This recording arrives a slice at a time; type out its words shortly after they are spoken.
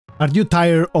Are you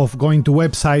tired of going to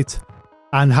websites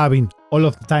and having all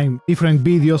of the time different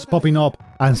videos popping up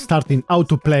and starting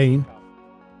autoplaying?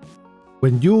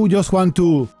 When you just want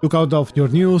to look out of your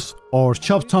news or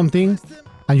shop something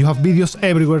and you have videos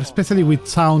everywhere, especially with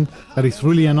sound that is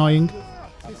really annoying?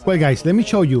 Well guys, let me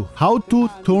show you how to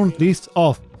turn this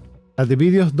off, that the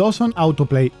video doesn't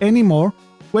autoplay anymore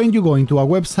when you go into a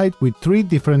website with 3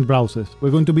 different browsers.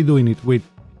 We're going to be doing it with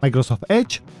Microsoft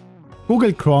Edge,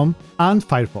 Google Chrome and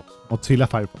Firefox, Mozilla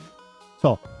Firefox.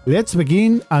 So let's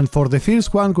begin, and for the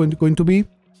first one we're going to be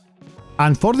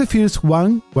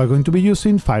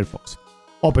using Firefox.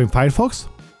 Open Firefox,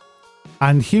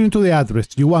 and here into the address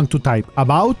you want to type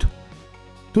about,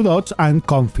 2 dots and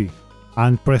comfy,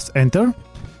 and press enter.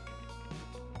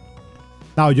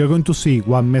 Now you're going to see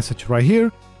one message right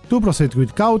here: to proceed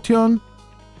with caution.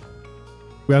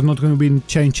 We are not going to be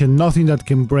changing nothing that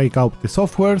can break out the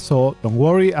software, so don't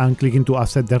worry, and click into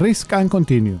accept the risk and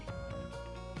continue.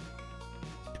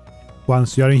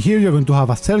 Once you are in here, you're going to have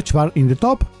a search bar in the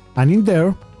top, and in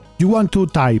there you want to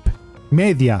type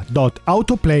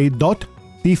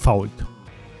media.autoplay.default.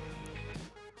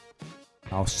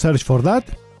 Now search for that.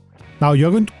 Now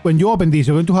when you open this,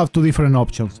 you're going to have 2 different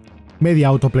options: Media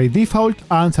Autoplay Default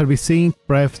and Service Sync,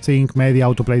 Pref Sync, Media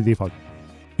Autoplay Default.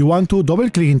 You want to double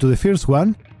click into the first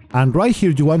one, and right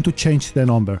here you want to change the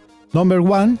number. Number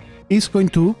 1 is going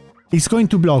to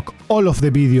block all of the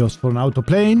videos from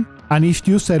autoplaying, and if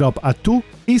you set up a 2,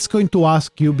 it's going to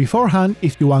ask you beforehand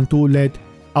if you want to let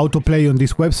autoplay on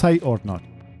this website or not.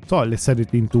 So let's set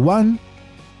it into 1,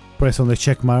 press on the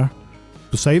check mark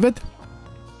to save it,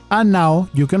 and now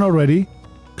you can already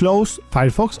close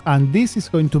Firefox, and this is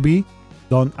going to be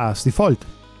done as default.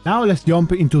 Now let's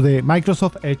jump into the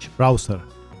Microsoft Edge browser.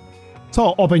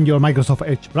 So open your Microsoft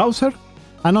Edge browser,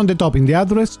 and on the top in the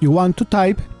address you want to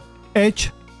type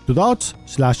edge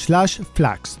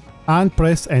 //flags and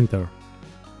press enter.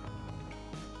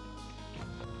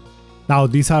 Now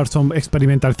these are some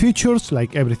experimental features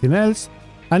like everything else,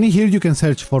 and in here you can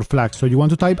search for flags, so you want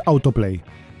to type autoplay.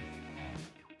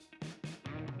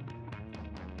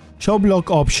 Show block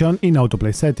option in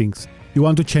autoplay settings. You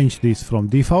want to change this from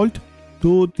default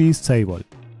to disable.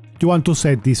 You want to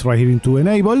set this right here into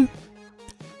enable.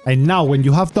 And now when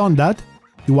you have done that,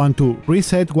 you want to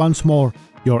reset once more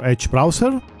your Edge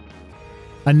browser.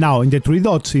 And now in the 3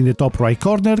 dots in the top right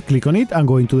corner, click on it and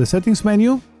go into the settings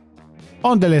menu.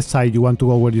 On the left side you want to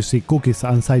go where you see cookies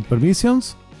and site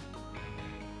permissions.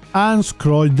 And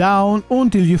scroll down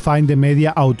until you find the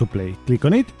media autoplay. Click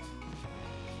on it.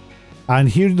 And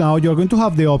here now you're going to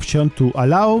have the option to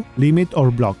allow, limit or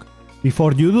block.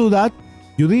 Before you do that,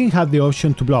 you didn't have the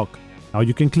option to block. Now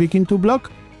you can click into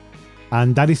block,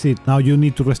 and that is it. Now you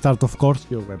need to restart, of course,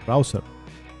 your web browser.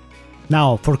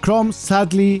 Now for Chrome,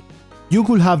 sadly, you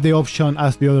could have the option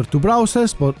as the other 2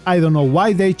 browsers, but I don't know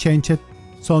why they changed it.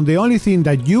 So the only thing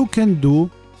that you can do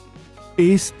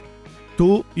is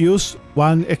to use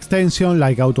one extension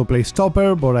like Autoplay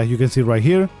Stopper, but as you can see right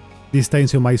here, this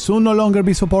extension might soon no longer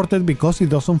be supported because it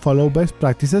doesn't follow best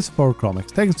practices for Chrome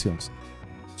extensions.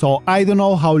 So I don't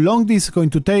know how long this is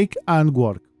going to take and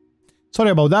work.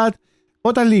 Sorry about that,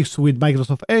 but at least with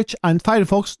Microsoft Edge and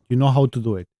Firefox, you know how to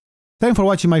do it. Thanks for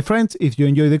watching, my friends. If you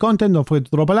enjoy the content, don't forget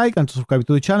to drop a like and to subscribe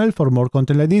to the channel for more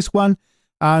content like this one.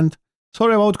 And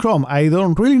sorry about Chrome, I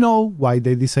don't really know why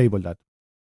they disabled that.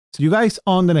 See you guys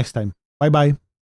on the next time. Bye bye.